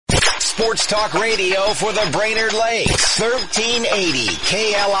Sports Talk Radio for the Brainerd Lakes. 1380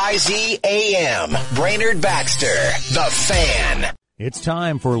 KLIZ AM. Brainerd Baxter, the Fan. It's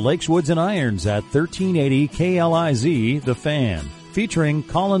time for Lakes, Woods, and Irons at 1380 KLIZ, the Fan, featuring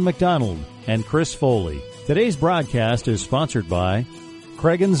Colin McDonald and Chris Foley. Today's broadcast is sponsored by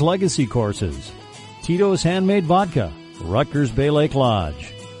Cregan's Legacy Courses, Tito's Handmade Vodka, Rutgers Bay Lake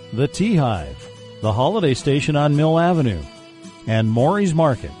Lodge, The Tea Hive, the Holiday Station on Mill Avenue, and Maury's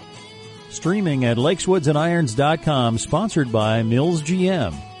Market. Streaming at lakeswoodsandirons.com, sponsored by Mills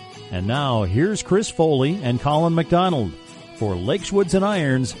GM. And now, here's Chris Foley and Colin McDonald for Lakes, Woods, and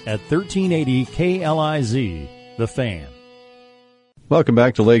Irons at 1380 KLIZ, the Fan. Welcome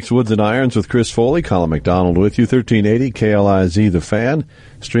back to Lakes, Woods, and Irons with Chris Foley. Colin McDonald with you, 1380 KLIZ, the Fan.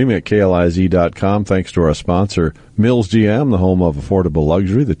 Streaming at KLIZ.com, thanks to our sponsor, Mills GM, the home of affordable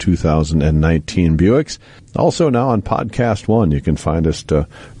luxury, the 2019 Buicks. Also now on Podcast One. You can find us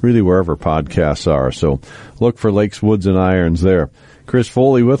really wherever podcasts are. So look for Lakes, Woods, and Irons there. Chris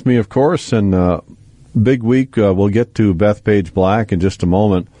Foley with me, of course, and big week. We'll get to Bethpage Black in just a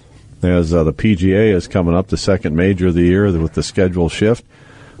moment as the PGA is coming up, the second major of the year with the schedule shift.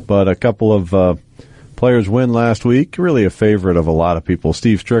 But a couple of players win last week, really a favorite of a lot of people.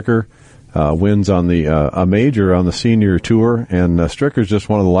 Steve Stricker wins on the a major on the senior tour, and Stricker's just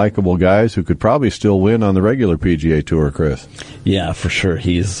one of the likable guys who could probably still win on the regular PGA Tour, Chris. Yeah, for sure.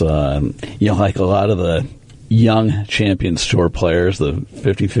 He's, like a lot of the young Champions Tour players, the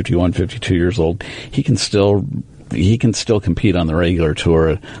 50, 51, 52 years old, he can still compete on the regular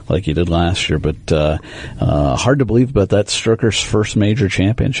tour like he did last year, but hard to believe, but that's Stricker's first major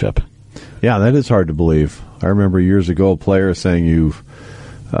championship. Yeah, that is hard to believe. I remember years ago a player saying you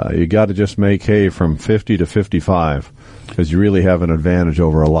got to just make hay from 50 to 55 because you really have an advantage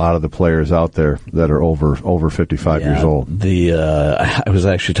over a lot of the players out there that are over 55 years old. I was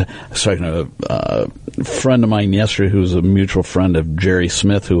actually talking to a friend of mine yesterday who's a mutual friend of Jerry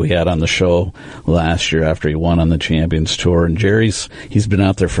Smith, who we had on the show last year after he won on the Champions Tour. And he's been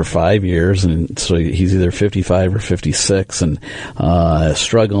out there for 5 years, and so he's either 55 or 56 and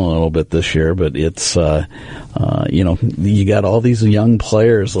struggling a little bit this year. But it's, you got all these young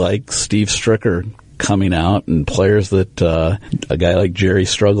players like Steve Stricker coming out, and players that a guy like Jerry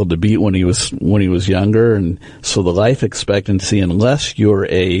struggled to beat when he was younger, and so the life expectancy, unless you're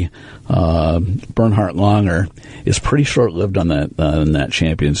a Bernhard Langer, is pretty short lived on that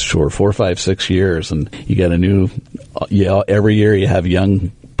Champions Tour. 4, 5, 6 years, and you got every year you have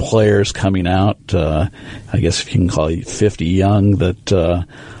young players coming out. I guess if you can call it 50 young that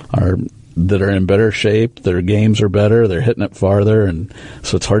are in better shape, their games are better, they're hitting it farther, and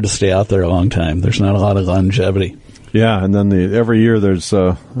so it's hard to stay out there a long time. There's not a lot of longevity. Yeah, and then every year there's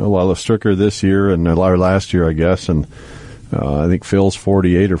a lot of Stricker this year and a lot last year, I guess, and I think Phil's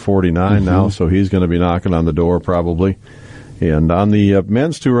 48 or 49 now, so he's going to be knocking on the door probably. And on the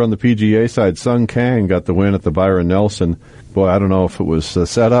men's tour on the PGA side, Sung Kang got the win at the Byron Nelson. Boy, I don't know if it was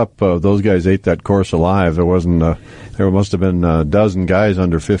set up. Those guys ate that course alive. There must have been a dozen guys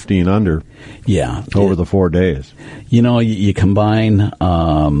under 15 under. Yeah, over the 4 days. You combine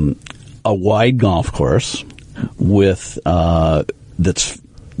a wide golf course with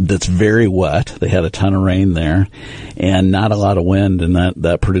that's very wet. They had a ton of rain there, and not a lot of wind, and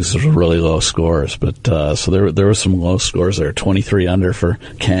that produces really low scores. But so there were some low scores there. 23 under for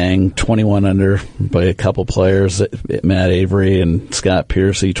Kang, 21 under by a couple players, Matt Avery and Scott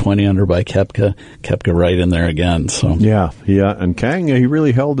Piercy, 20 under by Koepka. Koepka right in there again. So yeah, and Kang, he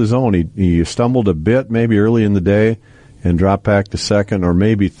really held his own. He stumbled a bit maybe early in the day and dropped back to second or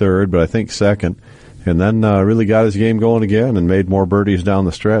maybe third, but I think second. And then really got his game going again and made more birdies down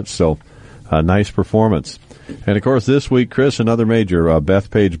the stretch. So, nice performance. And, of course, this week, Chris, another major.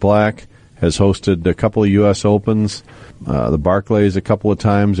 Bethpage Black has hosted a couple of U.S. Opens, the Barclays a couple of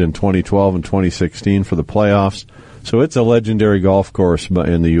times in 2012 and 2016 for the playoffs. So it's a legendary golf course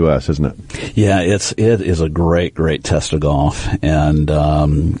in the U.S., isn't it? Yeah, it is a great test of golf, and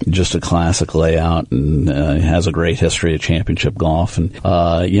just a classic layout, and it has a great history of championship golf. And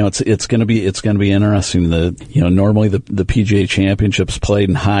it's going to be interesting. Normally the PGA Championships played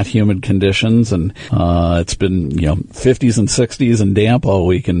in hot, humid conditions, and it's been 50s and 60s and damp all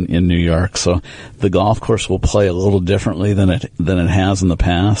week in New York. So the golf course will play a little differently than it has in the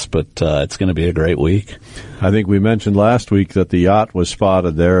past, but it's going to be a great week. I think we mentioned last week that the yacht was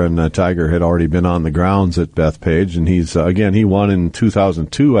spotted there, and Tiger had already been on the grounds at Bethpage, and he won in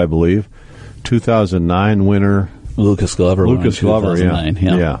 2002, I believe. 2009 winner Lucas Glover.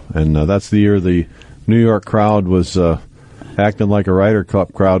 Yeah, and that's the year the New York crowd was acting like a Ryder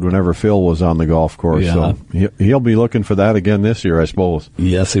Cup crowd whenever Phil was on the golf course. Yeah. So he'll be looking for that again this year, I suppose.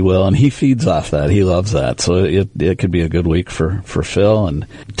 Yes, he will, and he feeds off that. He loves that. So it could be a good week for Phil. And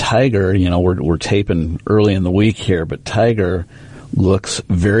Tiger, we're taping early in the week here, but Tiger looks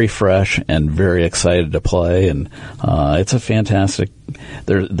very fresh and very excited to play, and it's a fantastic.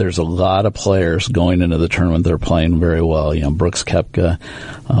 There's a lot of players going into the tournament. They're playing very well. Brooks Koepka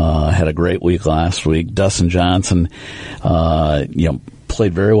had a great week last week. Dustin Johnson,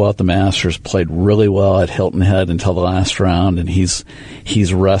 played very well at the Masters. Played really well at Hilton Head until the last round, and he's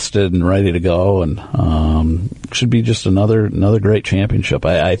rested and ready to go. And should be just another great championship.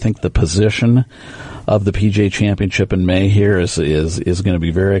 I think the position of the PGA Championship in May here is going to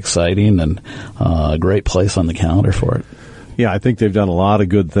be very exciting and a great place on the calendar for it. Yeah, I think they've done a lot of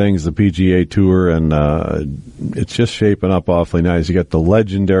good things, the PGA Tour, and it's just shaping up awfully nice. You got the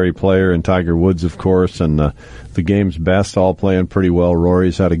legendary player in Tiger Woods, of course, and the game's best all playing pretty well.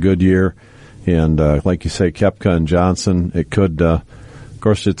 Rory's had a good year, and like you say, Koepka and Johnson, it could, of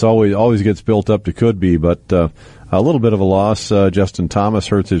course, it's always gets built up to could be, but a little bit of a loss. Justin Thomas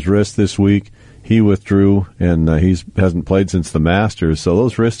hurts his wrist this week. He withdrew, and he hasn't played since the Masters. So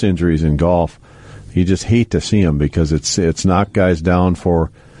those wrist injuries in golf, you just hate to see them because it's knocked guys down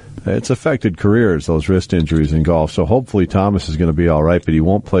it's affected careers, those wrist injuries in golf. So hopefully Thomas is going to be all right, but he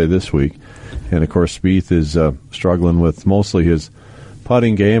won't play this week. And, of course, Spieth is struggling with mostly his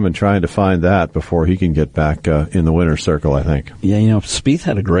putting game and trying to find that before he can get back in the winner's circle, I think. Yeah, Spieth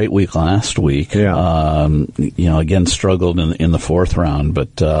had a great week last week. Yeah. Again, struggled in the fourth round,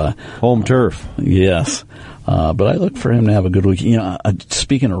 but home turf. Yes. But I look for him to have a good week.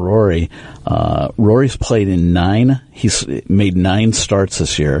 Speaking of Rory, Rory's played in 9. He's made 9 starts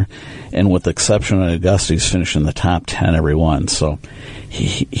this year, and with the exception of Augusta, he's finished in the top 10 every one. So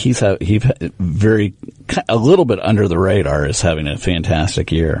he's a little bit under the radar is having a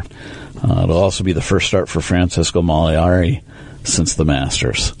fantastic year. It'll also be the first start for Francisco Molinari since the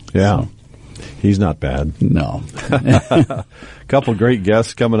Masters. Yeah. So. He's not bad. No. A couple great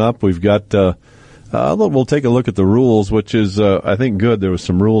guests coming up. We've got, we'll take a look at the rules, which is, I think, good. There was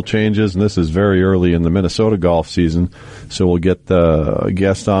some rule changes, and this is very early in the Minnesota golf season. So we'll get the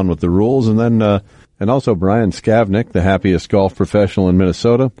guest on with the rules. And then, and also Brian Skavnik, the happiest golf professional in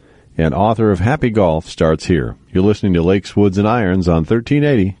Minnesota and author of Happy Golf, starts here. You're listening to Lakes, Woods, and Irons on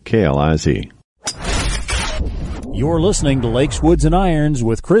 1380 KLIZ. You're listening to Lakes, Woods, and Irons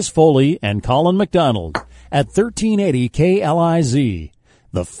with Chris Foley and Colin McDonald at 1380 KLIZ,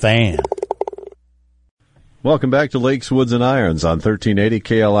 The Fan. Welcome back to Lakes, Woods, and Irons on 1380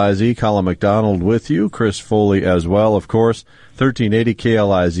 KLIZ. Colin McDonald with you. Chris Foley as well, of course. 1380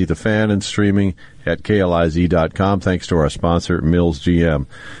 KLIZ, The Fan, and streaming at KLIZ.com. Thanks to our sponsor, Mills GM.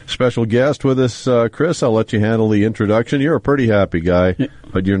 Special guest with us, Chris. I'll let you handle the introduction. You're a pretty happy guy,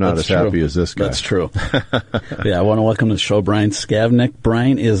 but you're not as happy as this guy. That's true. Yeah, I want to welcome to the show Brian Skavnik.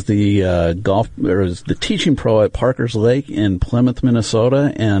 Brian is the is the teaching pro at Parker's Lake in Plymouth,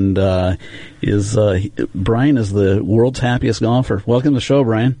 Minnesota, and Brian is the world's happiest golfer. Welcome to the show,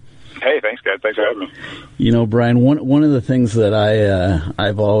 Brian. Hey, thanks, guys. Thanks for having me. Brian, one of the things that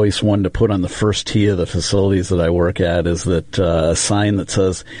I've always wanted to put on the first tee of the facilities that I work at is that a sign that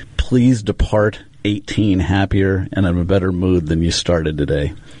says, "Please depart 18 happier and in a better mood than you started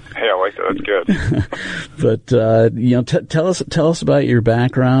today." Hey, I like that. That's good. But tell us about your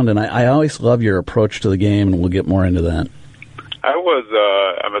background, and I always love your approach to the game, and we'll get more into that.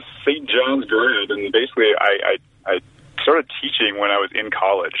 I'm a St. John's grad, and basically I started teaching when I was in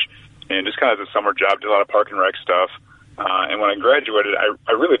college, and just kind of as a summer job, did a lot of park and rec stuff. And when I graduated,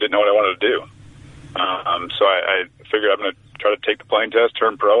 I really didn't know what I wanted to do. So I figured I'm going to try to take the playing test,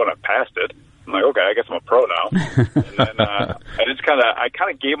 turn pro, and I passed it. I'm like, okay, I guess I'm a pro now. And then I kind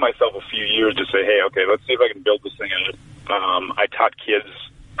of gave myself a few years to say, hey, okay, let's see if I can build this thing out. I taught kids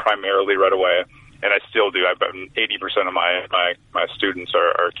primarily right away, and I still do. I've been 80% of my students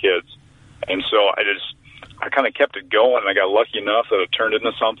are kids, and so I kind of kept it going, and I got lucky enough that it turned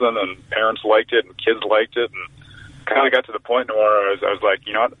into something, and parents liked it, and kids liked it, and kind of got to the point where I was like,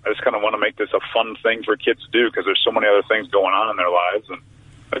 you know what, I just kind of want to make this a fun thing for kids to do because there's so many other things going on in their lives, and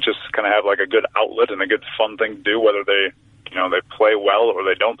let's just kind of have like a good outlet and a good fun thing to do, whether they play well or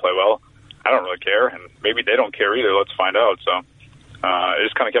they don't play well. I don't really care, and maybe they don't care either. Let's find out. So I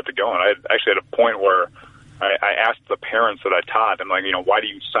just kind of kept it going. I actually had a point where I asked the parents that I taught, I'm like, why do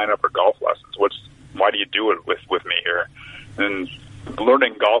you sign up for golf lessons? Why do you do it with me here? And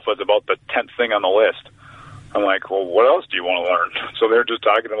learning golf was about the 10th thing on the list. I'm like, well, what else do you want to learn? So they're just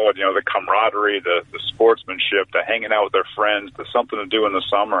talking about, the camaraderie, the sportsmanship, the hanging out with their friends, the something to do in the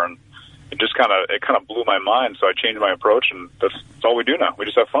summer. And it kind of blew my mind. So I changed my approach, and that's all we do now. We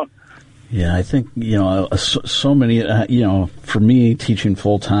just have fun. Yeah, I think, so many, for me, teaching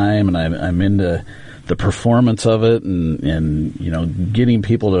full time, and I'm into the performance of it, and getting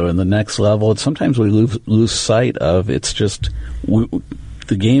people to the next level. Sometimes we lose sight of it's just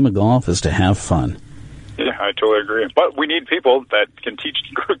the game of golf is to have fun. Yeah, I totally agree. But we need people that can teach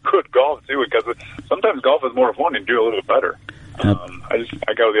good golf too, because sometimes golf is more fun and do a little bit better.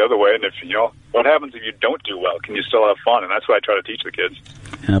 I go the other way, and if what happens if you don't do well? Can you still have fun? And that's what I try to teach the kids.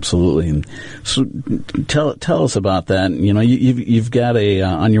 Absolutely. And so tell us about that. You've got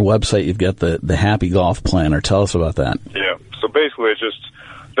on your website, you've got the Happy Golf Planner. Tell us about that. Yeah. So basically, it's just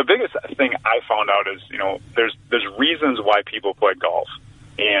the biggest thing I found out is there's reasons why people play golf,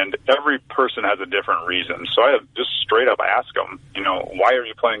 and every person has a different reason. So I just straight up ask them, why are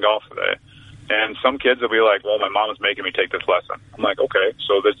you playing golf today? And some kids will be like, well, my mom is making me take this lesson. I'm like, okay,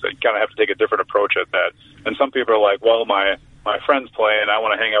 so you kind of have to take a different approach at that. And some people are like, well, my friends play, and I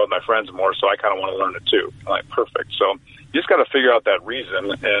want to hang out with my friends more, so I kind of want to learn it too. I'm like, perfect. So you just got to figure out that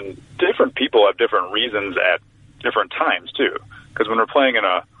reason. And different people have different reasons at different times too. Because when we're playing in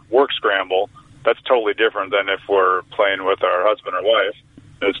a work scramble, that's totally different than if we're playing with our husband or wife.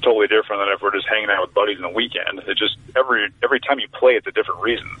 It's totally different than if we're just hanging out with buddies on the weekend. It's just every time you play, it's a different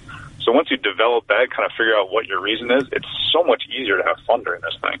reason. So once you develop that, kind of figure out what your reason is, it's so much easier to have fun during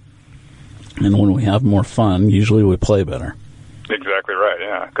this thing. And when we have more fun, usually we play better. Exactly right,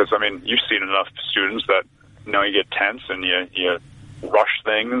 yeah. Because, you've seen enough students that, you get tense and you rush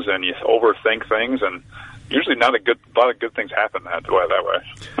things and you overthink things, and usually not a lot of good things happen that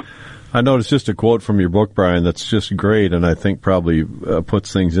way. I noticed just a quote from your book, Brian, that's just great, and I think probably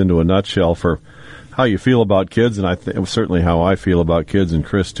puts things into a nutshell for how you feel about kids, and certainly how I feel about kids, and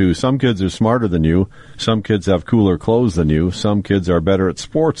Chris too. Some kids are smarter than you. Some kids have cooler clothes than you. Some kids are better at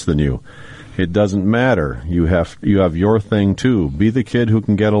sports than you. It doesn't matter. You have your thing too. Be the kid who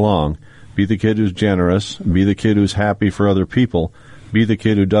can get along. Be the kid who's generous. Be the kid who's happy for other people. Be the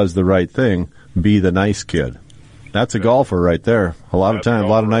kid who does the right thing. Be the nice kid. That's a golfer right there. A lot of times, a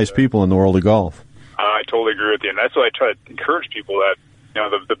lot of nice people in the world of golf. I totally agree with you, and that's why I try to encourage people that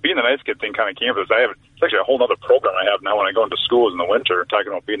the being the nice kid thing kind of came from this. It's actually a whole other program I have now when I go into schools in the winter, talking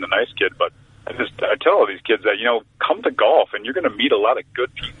about being the nice kid. But I tell all these kids that come to golf, and you're going to meet a lot of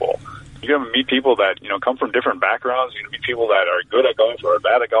good people. You're going to meet people that come from different backgrounds. You're going to meet people that are good at golf or are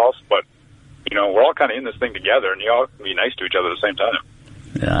bad at golf, but we're all kind of in this thing together, and you all can be nice to each other at the same time.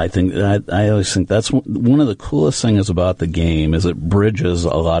 Yeah, I always think that's one of the coolest things about the game is it bridges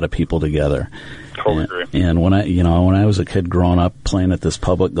a lot of people together. Totally agree. And when I was a kid growing up playing at this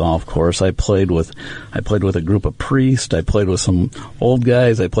public golf course, I played with a group of priests. I played with some old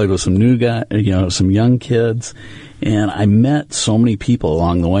guys. I played with some new guys, some young kids. And I met so many people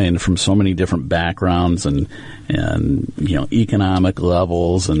along the way, and from so many different backgrounds and economic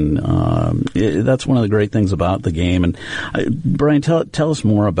levels, and that's one of the great things about the game. And Brian, tell us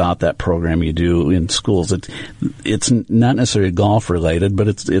more about that program you do in schools. It's not necessarily golf related, but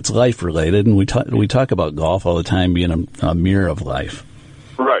it's life related, and we talk about golf all the time being a mirror of life.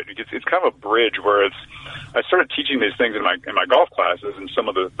 Right. It's kind of a bridge where I started teaching these things in my golf classes, and some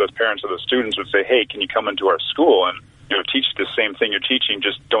of the parents of the students would say, "Hey, can you come into our school and teach the same thing you're teaching?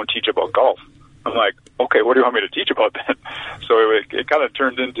 Just don't teach about golf." I'm like, "Okay, what do you want me to teach about then?" So it kind of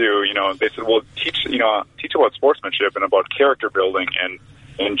turned into they said, "Well, teach about sportsmanship and about character building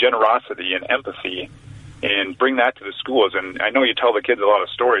and generosity and empathy, and bring that to the schools." And I know you tell the kids a lot of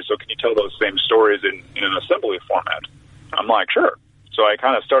stories, so can you tell those same stories in an assembly format? I'm like, "Sure." So I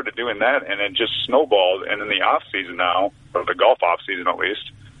kind of started doing that, and it just snowballed. And in the off season now, or the golf off season at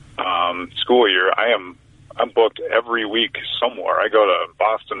least, school year, I'm booked every week somewhere. I go to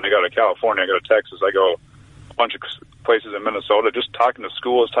Boston, I go to California, I go to Texas, I go a bunch of places in Minnesota, just talking to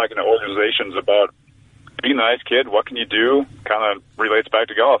schools, talking to organizations about being a nice kid. What can you do? Kind of relates back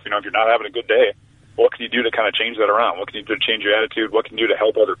to golf. If you're not having a good day, what can you do to kind of change that around? What can you do to change your attitude? What can you do to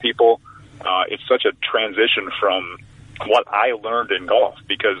help other people? It's such a transition from what I learned in golf,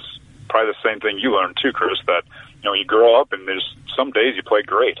 because probably the same thing you learned too, Chris, that you grow up and there's some days you play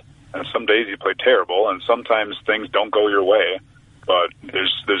great and some days you play terrible, and sometimes things don't go your way, but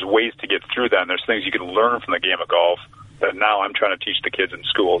there's ways to get through that, and there's things you can learn from the game of golf that now I'm trying to teach the kids in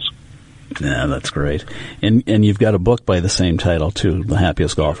schools. Yeah, that's great. And you've got a book by the same title too, The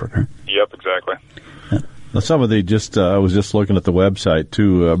Happiest Golfer. Yep, exactly. Now, some of the I was just looking at the website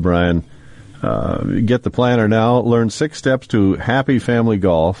too, Brian. Get the planner now. Learn 6 steps to happy family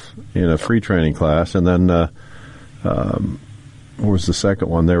golf in a free training class, and then what was the second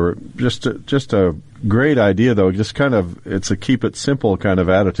one? They were just a great idea, though. Just kind of, it's a keep it simple kind of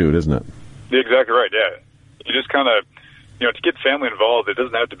attitude, isn't it? You're exactly right. Yeah, you just kind of, to get family involved, it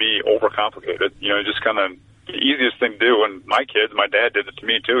doesn't have to be overcomplicated. Just kind of the easiest thing to do. And my dad did it to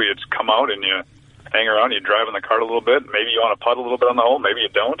me too. You just come out and you hang around, you drive in the cart a little bit. Maybe you want to putt a little bit on the hole, maybe you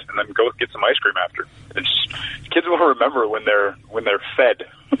don't, and then go get some ice cream after. Kids will remember when they're fed,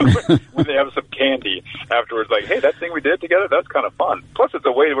 when they have some candy afterwards. Like, hey, that thing we did together, that's kind of fun. Plus, it's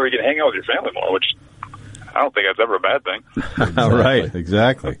a way where you can hang out with your family more, which I don't think that's ever a bad thing. Exactly. Right,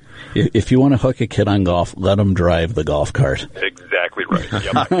 exactly. If you want to hook a kid on golf, let them drive the golf cart. Exactly right.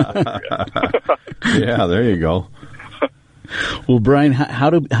 Yep. Yeah, there you go. Well, Brian, how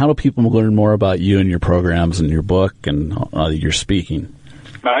do people learn more about you and your programs and your book and your speaking?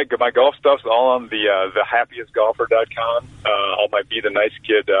 My golf stuff's all on thehappiestgolfer.com. All my Be the Nice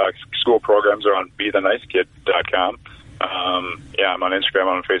Kid school programs are on BeTheNiceKid.com. I'm on Instagram,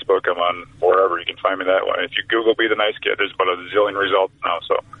 I'm on Facebook, I'm on wherever. You can find me that way. If you Google Be the Nice Kid, there's about a zillion results now,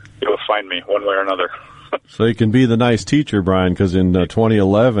 so you'll find me one way or another. So you can be the nice teacher, Brian, because in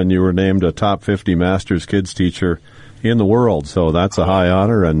 2011 you were named a top 50 Masters kids teacher in the world, so that's a high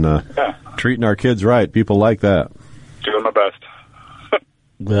honor, and treating our kids right. People like that. Doing my best.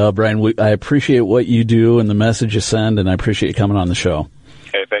 Well, Brian, I appreciate what you do and the message you send, and I appreciate you coming on the show.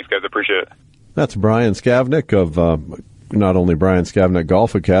 Hey, thanks, guys. I appreciate it. That's Brian Skavnik of not only Brian Skavnik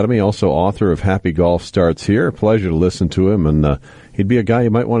Golf Academy, also author of Happy Golf Starts Here. Pleasure to listen to him, and he'd be a guy you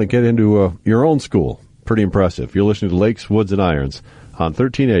might want to get into your own school. Pretty impressive. You're listening to Lakes, Woods, and Irons on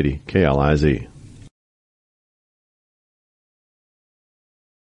 1380 KLIZ.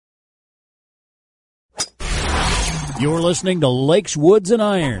 You're listening to Lakes, Woods, and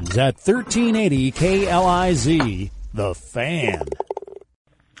Irons at 1380 KLIZ, The Fan.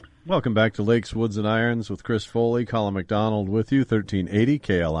 Welcome back to Lakes, Woods, and Irons with Chris Foley, Colin McDonald with you, 1380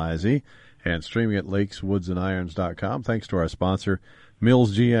 KLIZ, and streaming at lakeswoodsandirons.com. Thanks to our sponsor,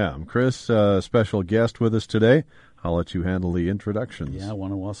 Mills GM. Chris, special guest with us today. I'll let you handle the introductions. Yeah, I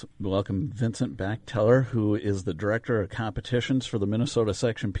want to welcome Vincent Bachteller, who is the Director of Competitions for the Minnesota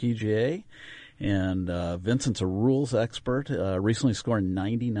Section PGA. And Vincent's a rules expert, recently scored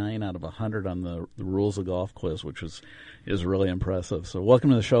 99 out of 100 on the Rules of Golf quiz, which is really impressive. So welcome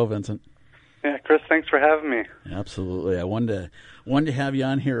to the show, Vincent. Yeah, Chris, thanks for having me. Absolutely. I wanted to have you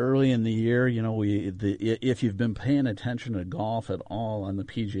on here early in the year. If you've been paying attention to golf at all on the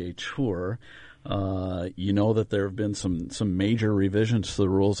PGA Tour, you know that there have been some major revisions to the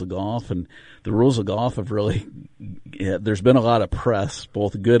Rules of Golf, and the Rules of Golf have there's been a lot of press,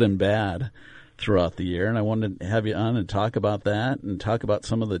 both good and bad, throughout the year, and I wanted to have you on and talk about that and talk about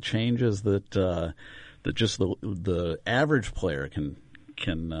some of the changes that just the average player can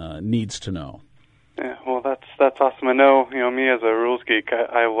needs to know. Yeah, well, that's awesome. I know, me as a rules geek,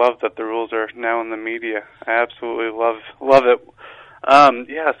 I love that the rules are now in the media. I absolutely love it.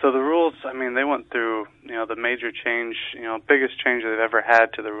 So the rules, they went through, the major change, biggest change they've ever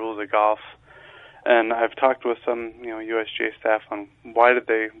had to the Rules of Golf. And I've talked with some, USGA staff on why did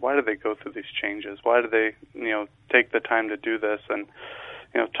they go through these changes? Why did they, take the time to do this? And,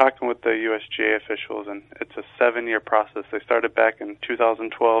 talking with the USGA officials, and it's a 7-year process. They started back in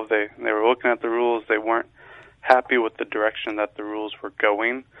 2012. They were looking at the rules. They weren't happy with the direction that the rules were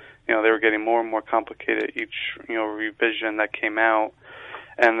going. They were getting more and more complicated each, revision that came out.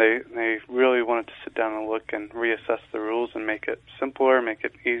 And they really wanted to sit down and look and reassess the rules and make it simpler, make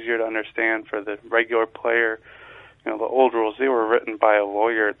it easier to understand for the regular player. The old rules, they were written by a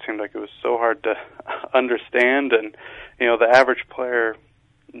lawyer. It seemed like it was so hard to understand, and the average player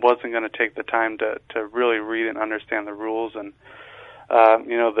wasn't going to take the time to really read and understand the rules. And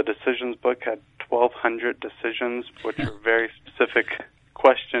the decisions book had 1,200 decisions, which were very specific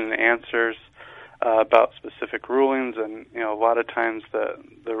question and answers about specific rulings, and a lot of times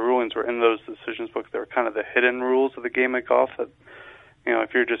the rulings were in those decisions books. They were kind of the hidden rules of the game of golf that,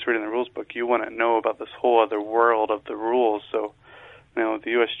 if you're just reading the rules book, you wouldn't know about this whole other world of the rules. So, the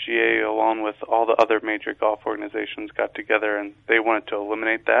USGA, along with all the other major golf organizations, got together and they wanted to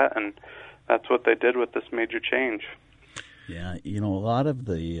eliminate that, and that's what they did with this major change. Yeah, a lot of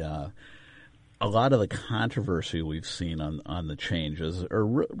the controversy we've seen on the changes are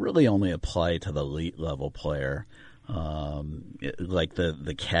really only apply to the elite level player, like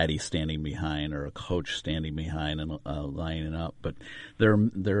the caddy standing behind or a coach standing behind and lining up. But there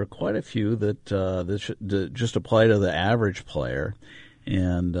are quite a few that just apply to the average player.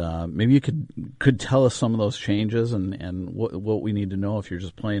 And maybe you could tell us some of those changes and what we need to know if you're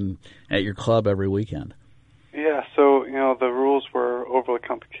just playing at your club every weekend. Yeah, so, the rules were overly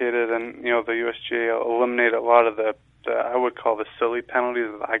complicated, and, the USGA eliminated a lot of the I would call the silly penalties,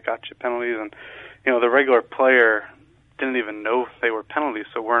 the I gotcha penalties, and, the regular player didn't even know they were penalties,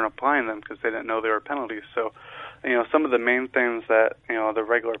 so weren't applying them because they didn't know they were penalties. So, some of the main things that, the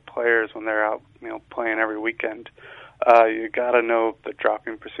regular players, when they're out, playing every weekend, you got to know the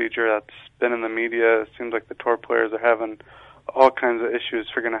dropping procedure. That's been in the media. It seems like the tour players are having all kinds of issues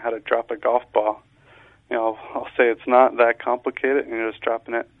figuring out how to drop a golf ball. I'll say it's not that complicated. You're just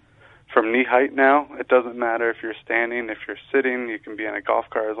dropping it from knee height now. It doesn't matter if you're standing, if you're sitting, you can be in a golf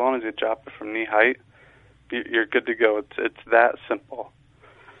cart. As long as you drop it from knee height, you're good to go. It's that simple.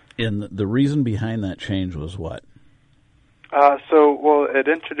 And the reason behind that change was what? It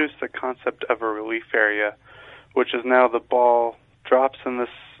introduced the concept of a relief area, which is now the ball drops in this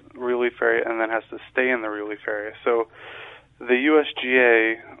relief area and then has to stay in the relief area. So the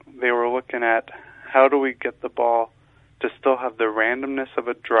USGA, they were looking at how do we get the ball to still have the randomness of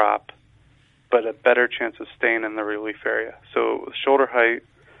a drop, but a better chance of staying in the relief area. So with shoulder height,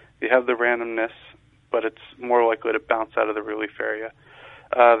 you have the randomness, but it's more likely to bounce out of the relief area.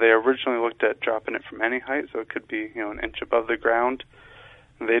 They originally looked at dropping it from any height, so it could be an inch above the ground.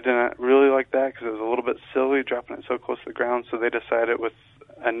 They didn't really like that because it was a little bit silly dropping it so close to the ground, so they decided with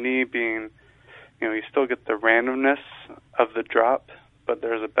a knee being, you still get the randomness of the drop, but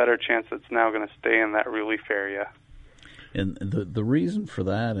there's a better chance it's now going to stay in that relief area. And the reason for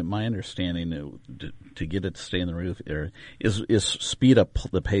that, in my understanding, to get it to stay in the relief area, is speed up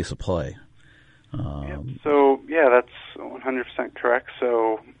the pace of play. That's 100% correct.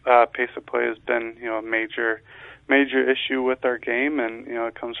 So pace of play has been a major issue with our game, and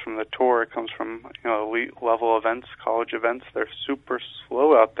it comes from the tour. It comes from elite level events, college events. They're super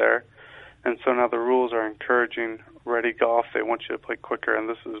slow out there, and so now the rules are encouraging ready golf. They want you to play quicker, and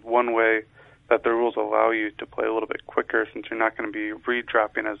this is one way that the rules allow you to play a little bit quicker, since you're not going to be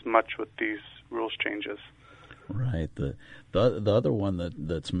re-dropping as much with these rules changes. Right. The other one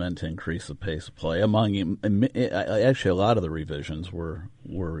that's meant to increase the pace of play, actually a lot of the revisions were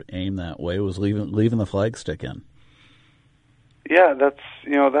aimed that way, was leaving the flagstick in. Yeah,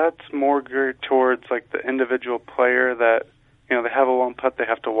 that's more geared towards like the individual player that they have a long putt, they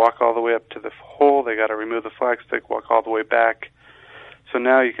have to walk all the way up to the hole, they got to remove the flagstick, walk all the way back. So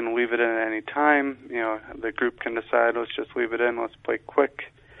now you can leave it in at any time. The group can decide, let's just leave it in, let's play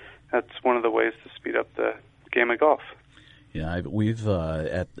quick. That's one of the ways to speed up the game of golf. Yeah, we've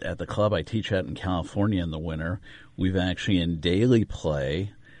at the club I teach at in California in the winter, we've actually in daily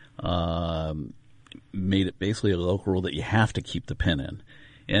play made it basically a local rule that you have to keep the pin in,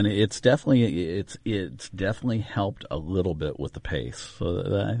 and it's definitely helped a little bit with the pace.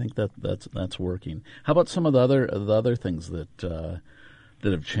 So I think that's working. How about some of the other things that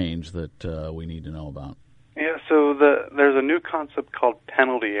have changed that we need to know about? Yeah, so there's a new concept called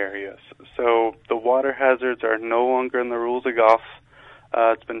penalty areas. So the water hazards are no longer in the rules of golf.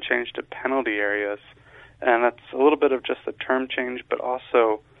 It's been changed to penalty areas, and that's a little bit of just a term change, but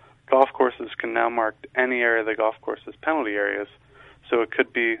also golf courses can now mark any area of the golf course as penalty areas. So it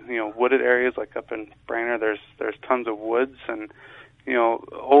could be, wooded areas like up in Brainerd. There's tons of woods, and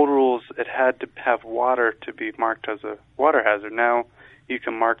old rules, it had to have water to be marked as a water hazard. Now you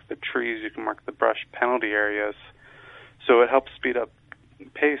can mark the trees, you can mark the brush penalty areas. So it helps speed up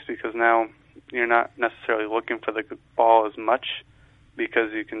pace because now you're not necessarily looking for the ball as much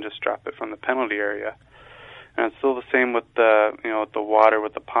because you can just drop it from the penalty area. And it's still the same with the water,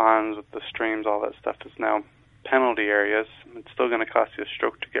 with the ponds, with the streams, all that stuff is now penalty areas. It's still going to cost you a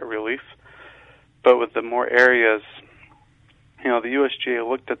stroke to get relief. But with the more areas, the USGA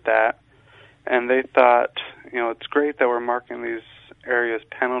looked at that and they thought, it's great that we're marking these areas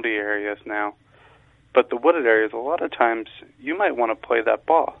penalty areas now, but the wooded areas, a lot of times you might want to play that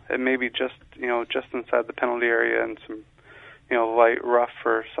ball. It may be just inside the penalty area and some light rough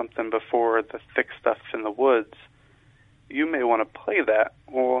or something before the thick stuff in the woods. You may want to play that.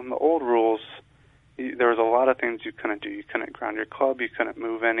 Well, in the old rules, there was a lot of things you couldn't do. You couldn't ground your club, you couldn't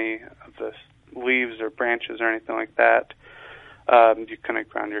move any of the leaves or branches or anything like that. You couldn't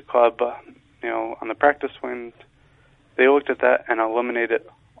ground your club on the practice swing. They looked at that and eliminated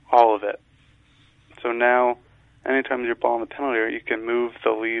all of it. So now, anytime your ball in the penalty area, you can move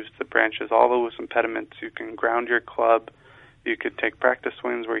the leaves, the branches, all those impediments. You can ground your club. You could take practice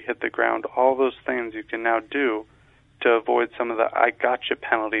swings where you hit the ground. All those things you can now do to avoid some of the I gotcha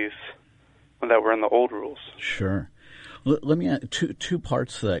penalties that were in the old rules. Sure. Let me add two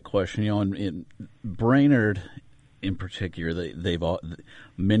parts to that question. In Brainerd, in particular,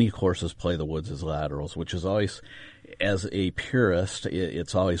 many courses play the woods as laterals, which is always, as a purist,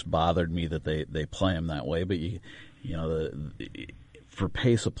 it's always bothered me that they play them that way. But for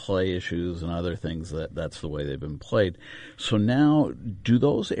pace of play issues and other things, that's the way they've been played. So now, do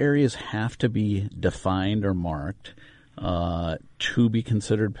those areas have to be defined or marked? to be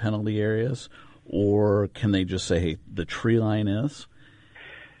considered penalty areas, or can they just say, hey, the tree line is?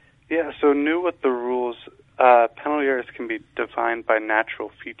 Yeah, so new with the rules, penalty areas can be defined by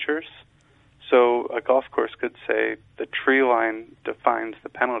natural features. So a golf course could say the tree line defines the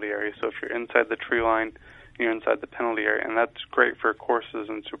penalty area. So if you're inside the tree line, you're inside the penalty area. And that's great for courses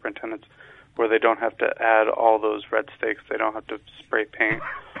and superintendents where they don't have to add all those red stakes. They don't have to spray paint,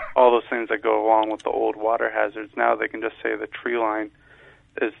 all those things that go along with the old water hazards. Now they can just say the tree line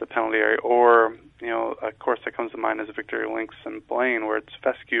is the penalty area. Or, a course that comes to mind is Victory Links and Blaine, where it's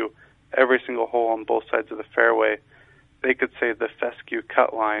fescue every single hole on both sides of the fairway. They could say the fescue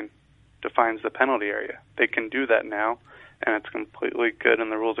cut line defines the penalty area. They can do that now, and it's completely good in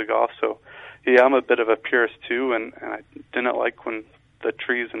the rules of golf. So, yeah, I'm a bit of a purist too, and I didn't like when the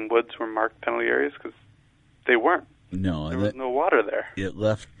trees and woods were marked penalty areas because they weren't. No, there was no water there. It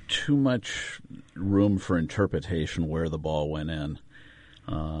left too much room for interpretation where the ball went in,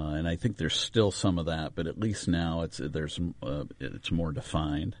 and I think there's still some of that, but at least now it's more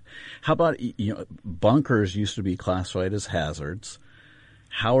defined. How about bunkers used to be classified as hazards?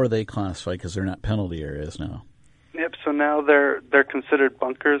 How are they classified? Because they're not penalty areas now. Yep. So now they're considered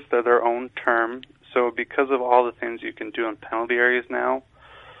bunkers. They're their own term. So because of all the things you can do in penalty areas now,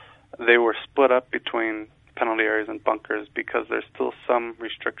 they were split up between penalty areas and bunkers because there's still some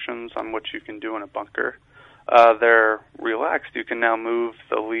restrictions on what you can do in a bunker. They're relaxed. You can now move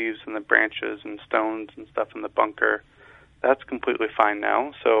the leaves and the branches and stones and stuff in the bunker. That's completely fine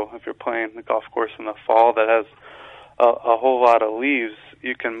now. So if you're playing the golf course in the fall that has a whole lot of leaves,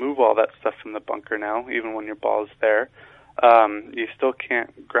 you can move all that stuff in the bunker now, even when your ball is there. You still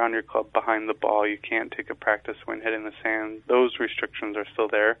can't ground your club behind the ball. You can't take a practice swing hitting the sand. Those restrictions are still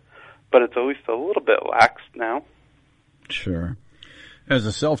there, but it's at least a little bit lax now. Sure. As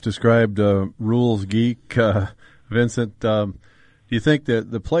a self-described rules geek, Vincent, do you think that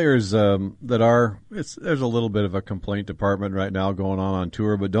the players that are there's a little bit of a complaint department right now going on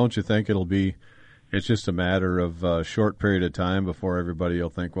tour, but don't you think it's just a matter of a short period of time before everybody will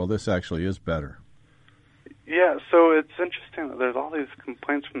think, well, this actually is better? Yeah, so it's interesting that there's all these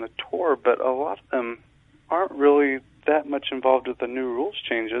complaints from the tour, but a lot of them aren't really that much involved with the new rules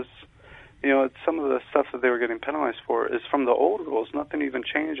changes. It's some of the stuff that they were getting penalized for is from the old rules. Nothing even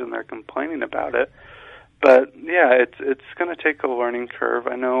changed, and they're complaining about it. But yeah, it's going to take a learning curve.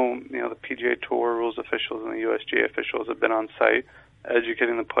 I know, the PGA Tour rules officials and the USGA officials have been on site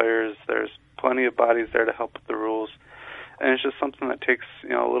educating the players. There's plenty of bodies there to help with the rules, and it's just something that takes a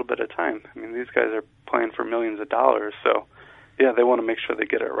little bit of time. I mean, these guys are playing for millions of dollars, so yeah, they want to make sure they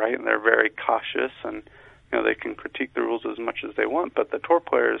get it right, and they're very cautious, and they can critique the rules as much as they want. But the tour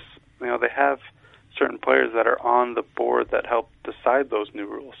players, they have certain players that are on the board that help decide those new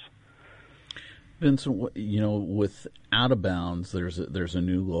rules. Vincent, with out of bounds, there's a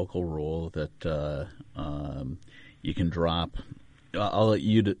new local rule that you can drop. I'll let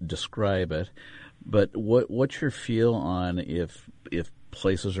you describe it, but what's your feel on if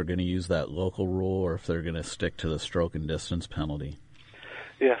places are going to use that local rule or if they're going to stick to the stroke and distance penalty?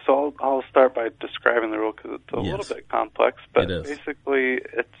 Yeah, so I'll start by describing the rule because it's a little bit complex, but basically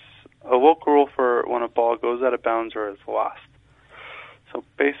it's a local rule for when a ball goes out of bounds or is lost. So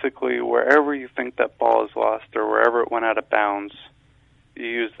basically, wherever you think that ball is lost or wherever it went out of bounds, you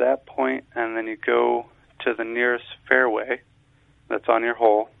use that point and then you go to the nearest fairway that's on your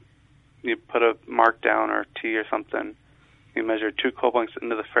hole. You put a mark down or a tee or something. You measure 2 club lengths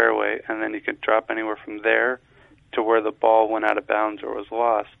into the fairway, and then you can drop anywhere from there to where the ball went out of bounds or was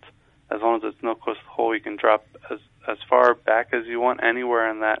lost. As long as it's no close to the hole, you can drop as far back as you want anywhere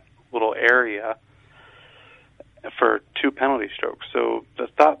in that little area for 2 penalty strokes. So the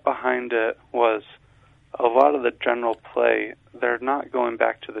thought behind it was a lot of the general play, they're not going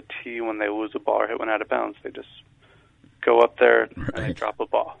back to the tee when they lose a ball or hit one out of bounds. They just go up there and they drop a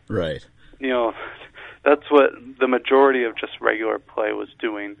ball. Right. That's what the majority of just regular play was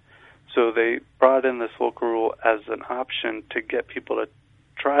doing. So they brought in this local rule as an option to get people to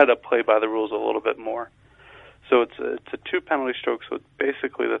try to play by the rules a little bit more. So it's a 2 penalty strokes. So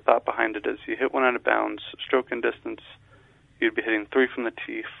basically the thought behind it is you hit one out of bounds, stroke and distance, you'd be hitting 3 from the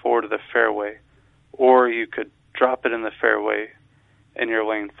tee, 4 to the fairway, or you could drop it in the fairway in your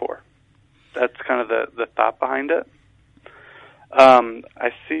lane 4. That's kind of the thought behind it.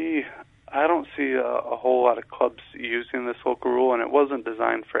 I don't see a whole lot of clubs using this local rule, and it wasn't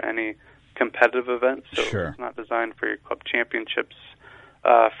designed for any competitive events, so It's not designed for your club championships.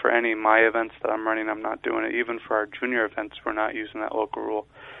 For any of my events that I'm running, I'm not doing it. Even for our junior events, we're not using that local rule.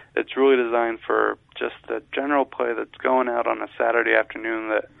 It's really designed for just the general play that's going out on a Saturday afternoon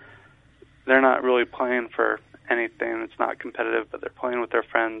that they're not really playing for anything that's not competitive, but they're playing with their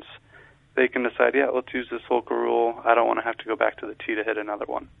friends, they can decide, yeah, let's use this local rule. I don't want to have to go back to the tee to hit another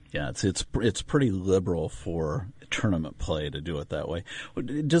one. Yeah, it's pretty liberal for tournament play to do it that way.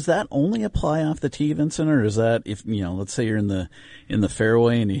 Does that only apply off the tee, Vincent, or is that if let's say you're in the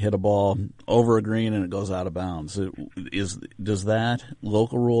fairway and you hit a ball over a green and it goes out of bounds? Does that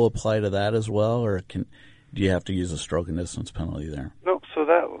local rule apply to that as well, or do you have to use a stroke and distance penalty there? Nope. So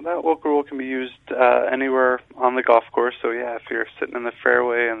that local rule can be used anywhere on the golf course. So yeah, if you're sitting in the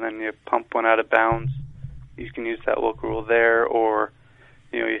fairway and then you pump one out of bounds, you can use that local rule there. Or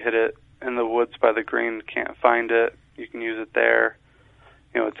you hit it in the woods by the green, can't find it, you can use it there.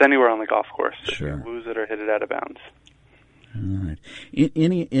 It's anywhere on the golf course. Sure. If you lose it or hit it out of bounds. All right.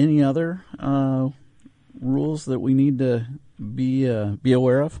 Any other rules that we need to be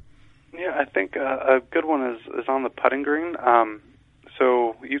aware of? Yeah, I think a good one is on the putting green.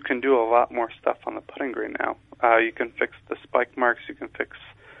 So you can do a lot more stuff on the putting green now. You can fix the spike marks. You can fix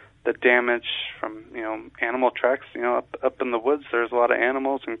the damage from animal tracks. Up in the woods, there's a lot of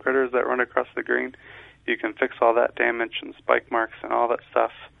animals and critters that run across the green. You can fix all that damage and spike marks and all that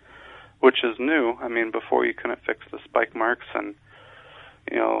stuff, which is new. I mean, before you couldn't fix the spike marks, and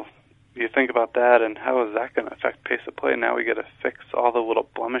you think about that, and how is that going to affect pace of play? Now we got to fix all the little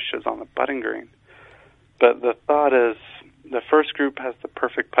blemishes on the putting green. But the thought is, the first group has the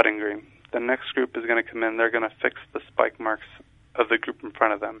perfect putting green. The next group is going to come in. They're going to fix the spike marks of the group in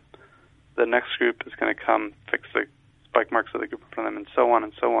front of them. The next group is going to come fix the spike marks of the group in front of them, and so on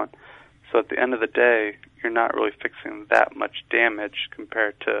and so on. So at the end of the day, you're not really fixing that much damage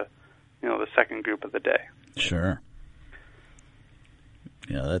compared to, the second group of the day. Sure.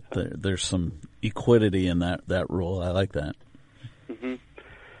 Yeah, there's some equity in that rule. I like that. Mm-hmm.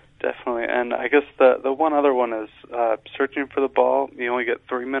 Definitely. And I guess the one other one is searching for the ball. You only get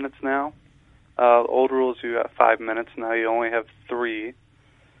 3 minutes now. Old rules, you got 5 minutes. Now you only have 3.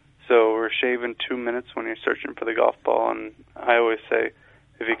 So we're shaving 2 minutes when you're searching for the golf ball. And I always say,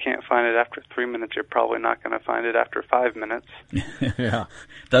 if you can't find it after 3 minutes, you're probably not going to find it after 5 minutes. Yeah.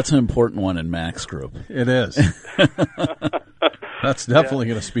 That's an important one in Mac's group. It is. That's definitely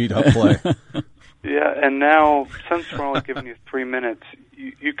going to speed up play. Yeah, and now, since we're only giving you 3 minutes,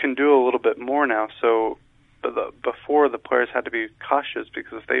 you can do a little bit more now. So before, the players had to be cautious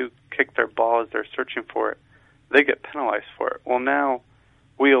because if they kick their ball as they're searching for it, they get penalized for it. Well, now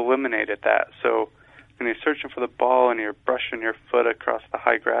we eliminated that. So when you're searching for the ball and you're brushing your foot across the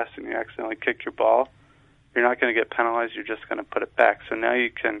high grass and you accidentally kick your ball, you're not going to get penalized. You're just going to put it back. So now you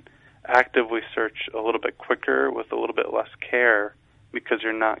can actively search a little bit quicker with a little bit less care because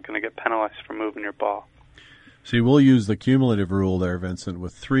you're not going to get penalized for moving your ball. See, we'll use the cumulative rule there, Vincent.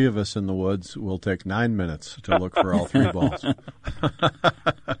 With 3 of us in the woods, we'll take 9 minutes to look for all 3 balls.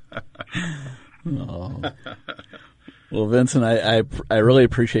 Oh. Well, Vincent, I really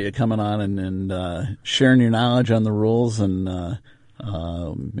appreciate you coming on and sharing your knowledge on the rules, and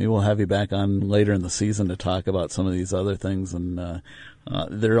maybe we'll have you back on later in the season to talk about some of these other things. And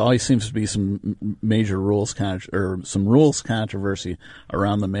there always seems to be some major rules some rules controversy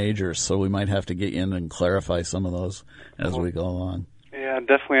around the majors, so we might have to get you in and clarify some of those as we go along. Yeah,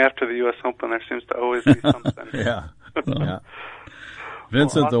 definitely after the U.S. Open, there seems to always be something. Yeah. Yeah.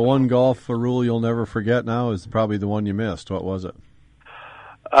 Vincent, the one golf rule you'll never forget now is probably the one you missed. What was it?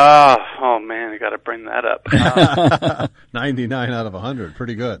 Oh man, you got to bring that up. 99 out of 100,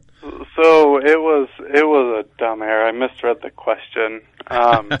 pretty good. So it was a dumb error. I misread the question.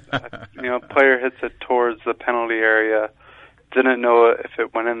 Player hits it towards the penalty area, didn't know if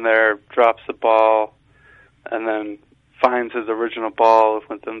it went in there, drops the ball, and then finds his original ball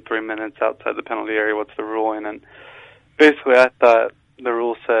within 3 minutes outside the penalty area. What's the ruling? And basically, I thought the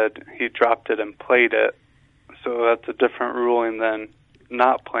rule said he dropped it and played it, so that's a different ruling than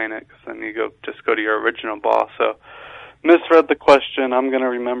not playing it, because then you just go to your original ball. So misread the question. I'm going to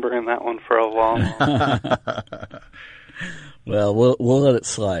remember in that one for a long time. Well, we'll let it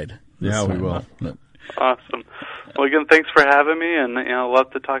slide. Yeah, we will. Awesome. Well, again, thanks for having me, and I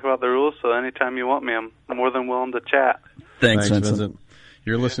love to talk about the rules, so anytime you want me, I'm more than willing to chat. Thanks, Vincent.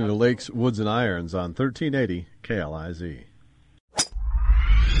 You're listening to Lakes, Woods, and Irons on 1380 KLIZ.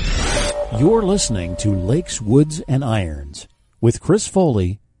 You're listening to Lakes, Woods, and Irons with Chris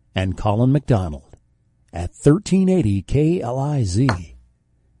Foley and Colin McDonald at 1380 KLIZ,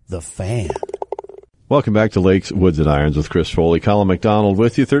 The Fan. Welcome back to Lakes, Woods, and Irons with Chris Foley. Colin McDonald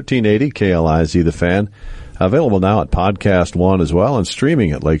with you, 1380 KLIZ, The Fan. Available now at Podcast One as well and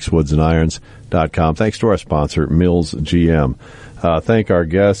streaming at lakeswoodsandirons.com. Thanks to our sponsor, Mills GM. Thank our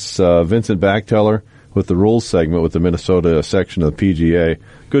guests, Vincent Bachteller with the rules segment with the Minnesota section of the PGA.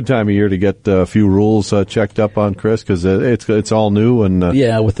 Good time of year to get a few rules checked up on, Chris, because it's all new. And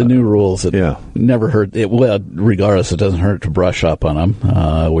with the new rules, it never hurt. Well, regardless, it doesn't hurt to brush up on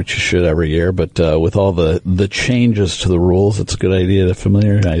them, which you should every year. But with all the changes to the rules, it's a good idea to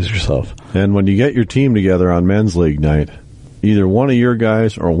familiarize yourself. And when you get your team together on men's league night, either one of your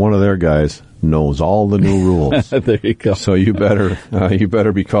guys or one of their guys knows all the new rules. There you go. So you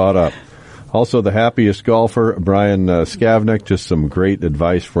better be caught up. Also, the happiest golfer, Brian Skavnik, just some great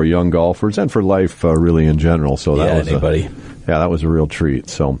advice for young golfers and for life, really in general. So that was a real treat.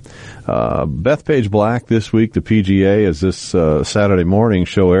 So, Bethpage Black this week, the PGA, as this Saturday morning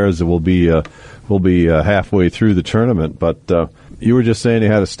show airs, it will be halfway through the tournament. But you were just saying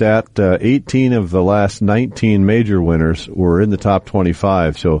you had a stat: 18 of the last 19 major winners were in the top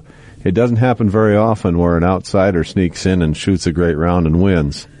 25. So it doesn't happen very often where an outsider sneaks in and shoots a great round and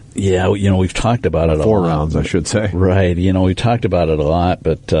wins. Yeah, we've talked about it a lot. 4 rounds, I should say. Right. We talked about it a lot,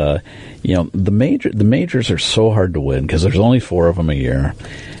 but, the majors are so hard to win because there's only 4 of them a year,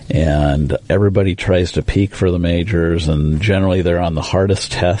 and everybody tries to peak for the majors, and generally they're on the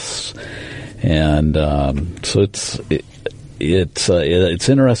hardest tests, and, so it's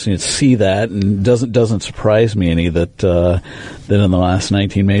interesting to see that, and doesn't surprise me any that in the last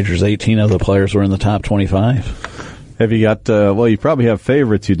 19 majors, 18 of the players were in the top 25. Have you got, you probably have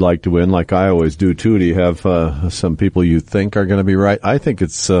favorites you'd like to win, like I always do, too. Do you have some people you think are going to be right? I think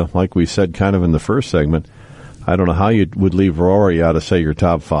it's, like we said kind of in the first segment, I don't know how you would leave Rory out of, say, your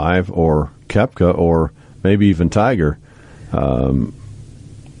top 5, or Koepka, or maybe even Tiger.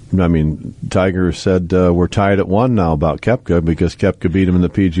 Tiger said we're tied at 1 now about Koepka because Koepka beat him in the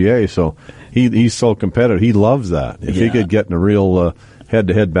PGA, so he's so competitive. He loves that. If he could get in a real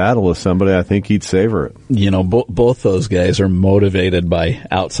head-to-head battle with somebody, I think he'd savor it. Both those guys are motivated by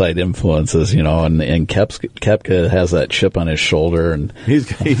outside influences, and Koepka has that chip on his shoulder, and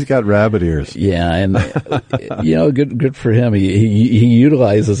he's got rabbit ears. Yeah, and good for him. He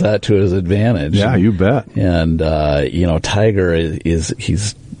utilizes that to his advantage. Yeah, you bet. And Tiger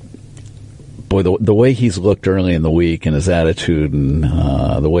he's. Boy, the way he's looked early in the week and his attitude and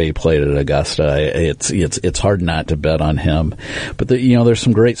the way he played at Augusta, it's hard not to bet on him. But there's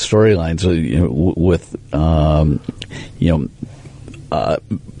some great storylines with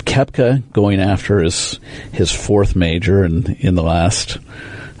Koepka going after his 4th major in the last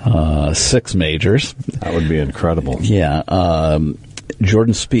 6 majors. That would be incredible. Yeah,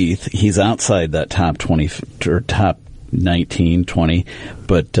 Jordan Spieth, he's outside that top 20 or top 19, 20,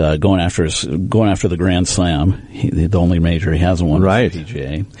 but going after the Grand Slam, the only major he hasn't won, right? The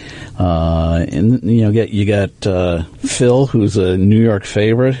PGA. And you got Phil, who's a New York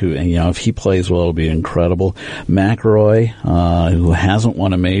favorite, who if he plays well, it'll be incredible. McIlroy, who hasn't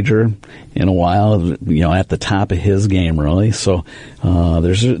won a major in a while, at the top of his game, really. So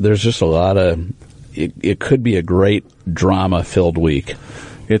there's just a lot of. It could be a great drama-filled week.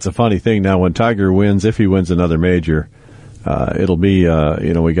 It's a funny thing now when Tiger wins, if he wins another major. It'll be,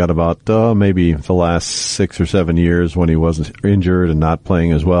 we got about maybe the last 6 or 7 years when he wasn't injured and not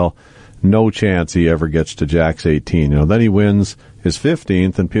playing as well. No chance he ever gets to Jack's 18. Then he wins his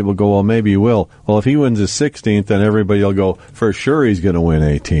 15th, and people go, well, maybe he will. Well, if he wins his 16th, then everybody will go, for sure he's going to win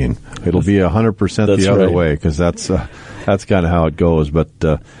 18. It'll be 100% the other way, because that's kind of how it goes. But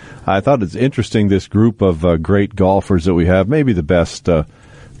I thought it's interesting, this group of great golfers that we have, maybe the best, I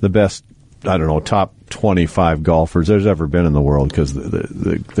don't know, top 25 golfers there's ever been in the world, because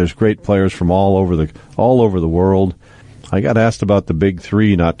there's great players from all over the world. I got asked about the big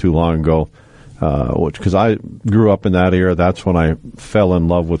 3 not too long ago, because I grew up in that era. That's when I fell in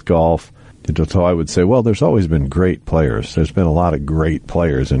love with golf. So I would say, well, there's always been great players. There's been a lot of great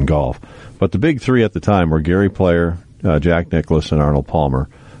players in golf. But the big 3 at the time were Gary Player, Jack Nicklaus, and Arnold Palmer.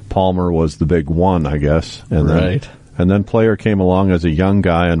 Palmer was the big 1, I guess. And then Player came along as a young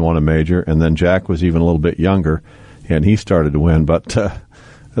guy and won a major, and then Jack was even a little bit younger, and he started to win. But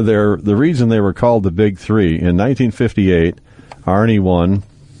the reason they were called the Big 3, in 1958, Arnie won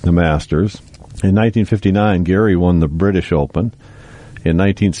the Masters. In 1959, Gary won the British Open. In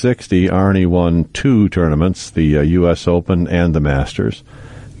 1960, Arnie won 2 tournaments, the U.S. Open and the Masters.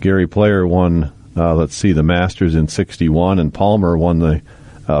 Gary Player won, the Masters in 61, and Palmer won the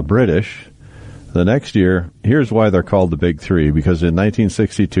British. The next year, here's why they're called the Big 3, because in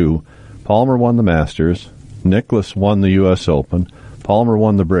 1962, Palmer won the Masters, Nicklaus won the U.S. Open, Palmer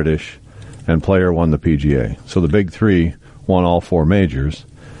won the British, and Player won the PGA. So the Big 3 won all 4 majors.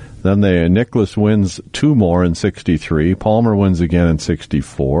 Then Nicklaus wins 2 more in 63, Palmer wins again in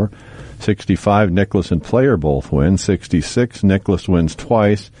 64, 65 Nicklaus and Player both win, 66 Nicklaus wins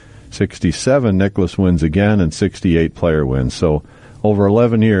twice, 67 Nicklaus wins again, and 68 Player wins. So over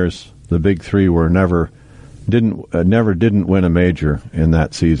 11 years, the big three were never didn't win a major in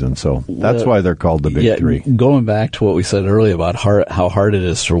that season. So that's why they're called the big three. Going back to what we said earlier about how hard it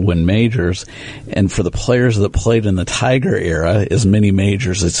is to win majors, and for the players that played in the Tiger era, as many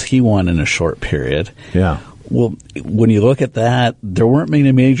majors as he won in a short period. Yeah. Well, when you look at that, there weren't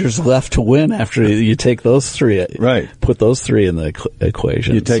many majors left to win after you take those three. Right. Put those three in the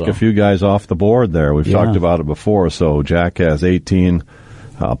equation. You take a few guys off the board there. We've talked about it before. So Jack has 18,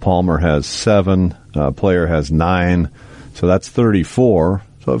 Palmer has 7, Player has 9. So that's 34.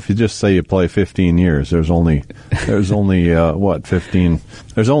 So if you just say you play 15 years, there's only 15?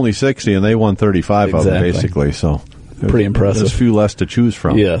 There's only 60, and they won 35 of them basically. So. Pretty impressive. There's a few less to choose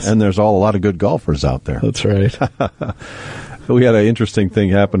from. Yes. And there's a lot of good golfers out there. That's right. We had an interesting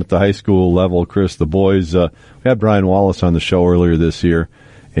thing happen at the high school level, Chris. The boys, we had Brian Wallace on the show earlier this year,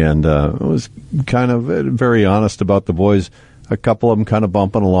 and it was kind of very honest about the boys. A couple of them kind of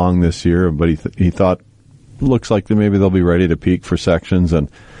bumping along this year, but he thought, looks like maybe they'll be ready to peak for sections, and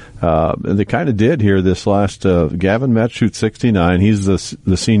they kind of did here this last. Gavin Metz shoots 69. He's the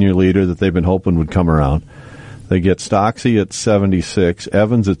senior leader that they've been hoping would come around. They get Stocksy at 76,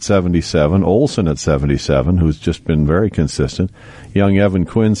 Evans at 77, Olson at 77, who's just been very consistent, young Evan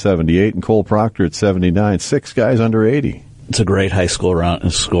Quinn 78, and Cole Proctor at 79. 6 guys under 80. It's a great high school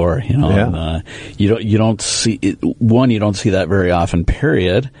score, you know. Yeah. And, you don't see it, you don't see that very often.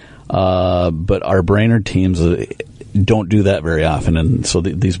 Period. But our Brainerd teams don't do that very often, and so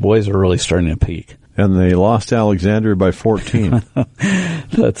these boys are really starting to peak. And they lost Alexandria by 14.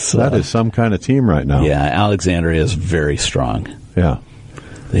 That is some kind of team right now. Yeah, Alexandria is very strong. Yeah.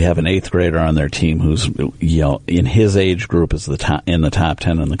 They have an 8th grader on their team who's, in his age group is in the top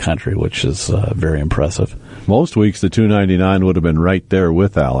 10 in the country, which is very impressive. Most weeks the 299 would have been right there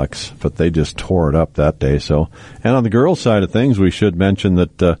with Alex, but they just tore it up that day. So, and on the girls' side of things, we should mention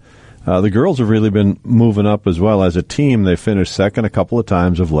that the girls have really been moving up as well. As a team, they finished second a couple of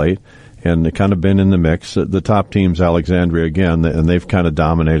times of late, and they kind of been in the mix. The top team's Alexandria again, and they've kind of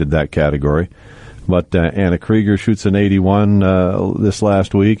dominated that category. But Anna Krieger shoots an 81 this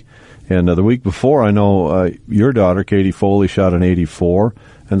last week. And the week before, I know your daughter, Katie Foley, shot an 84.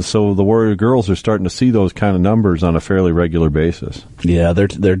 And so the Warrior girls are starting to see those kind of numbers on a fairly regular basis. Yeah,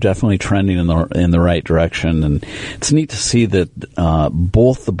 they're definitely trending in the right direction, and it's neat to see that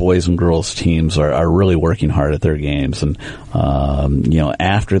both the boys and girls teams are really working hard at their games. And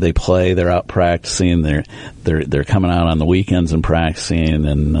after they play, they're out practicing. They're coming out on the weekends and practicing,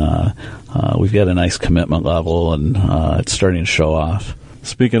 and we've got a nice commitment level, and it's starting to show off.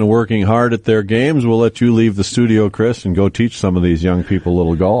 Speaking of working hard at their games, we'll let you leave the studio, Chris, and go teach some of these young people a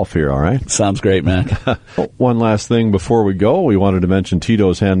little golf here, all right? Sounds great, Mac. One last thing before we go, we wanted to mention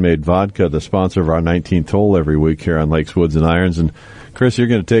Tito's Handmade Vodka, the sponsor of our 19th hole every week here on Lakes, Woods, and Irons. And, Chris, you're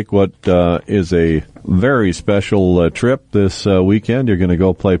going to take what is a very special trip this weekend. You're going to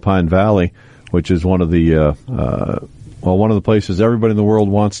go play Pine Valley, which is one of the one of the places everybody in the world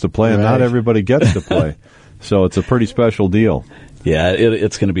wants to play, and not everybody gets to play. So it's a pretty special deal. Yeah,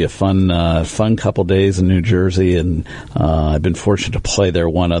 it's going to be a fun couple days in New Jersey, and I've been fortunate to play there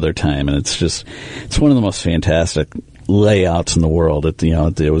one other time, and it's one of the most fantastic layouts in the world.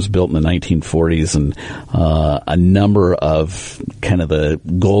 It was built in the 1940s, and a number of kind of the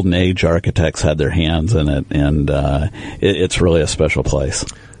golden age architects had their hands in it, and it's really a special place.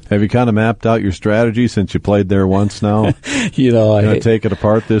 Have you kind of mapped out your strategy since you played there once now? You're going to take it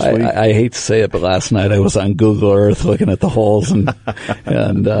apart this week? I hate to say it, but last night I was on Google Earth looking at the holes and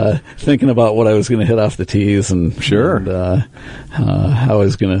thinking about what I was going to hit off the tees and how I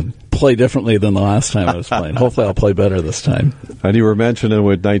was going to play differently than the last time I was playing. Hopefully I'll play better this time. And you were mentioning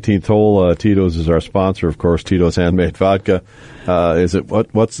with 19th hole, Tito's is our sponsor, of course, Tito's Handmade Vodka. Is it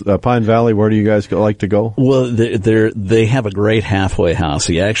what's Pine Valley? Where do you guys like to go? Well, they have a great halfway house.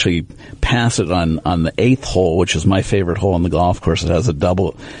 You actually pass it on the 8th hole, which is my favorite hole on the golf course. It has a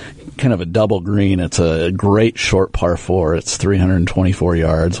double green. It's a great short par 4. It's 324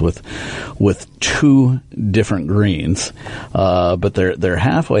 yards with 2 different greens. But their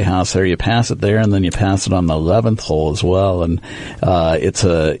halfway house there, you pass it there, and then you pass it on the 11th hole as well. And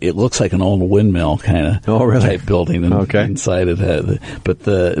it looks like an old windmill kind of type building inside it.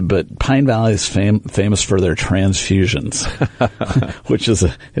 But Pine Valley is famous for their transfusions, which is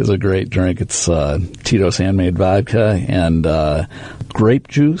a great drink. It's Tito's Handmade Vodka and grape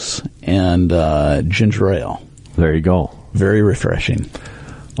juice and ginger ale. There you go. Very refreshing.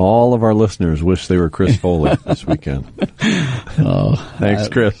 All of our listeners wish they were Chris Foley this weekend. Thanks,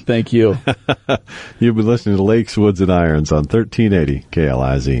 Chris. Thank you. You've been listening to Lakes, Woods, and Irons on 1380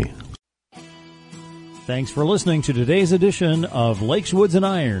 KLIZ. Thanks for listening to today's edition of Lakes, Woods, and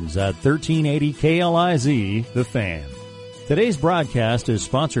Irons at 1380 KLIZ, The Fan. Today's broadcast is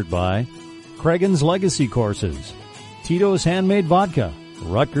sponsored by Cregan's Legacy Courses, Tito's Handmade Vodka,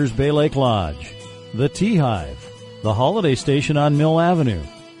 Rutgers Bay Lake Lodge, The Tea Hive, the Holiday Station on Mill Avenue,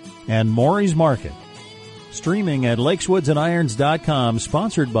 and Maury's Market. Streaming at lakeswoodsandirons.com,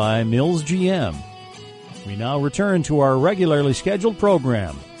 sponsored by Mills GM. We now return to our regularly scheduled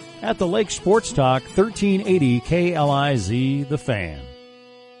program at the Lake Sports Talk 1380 KLIZ, The Fan.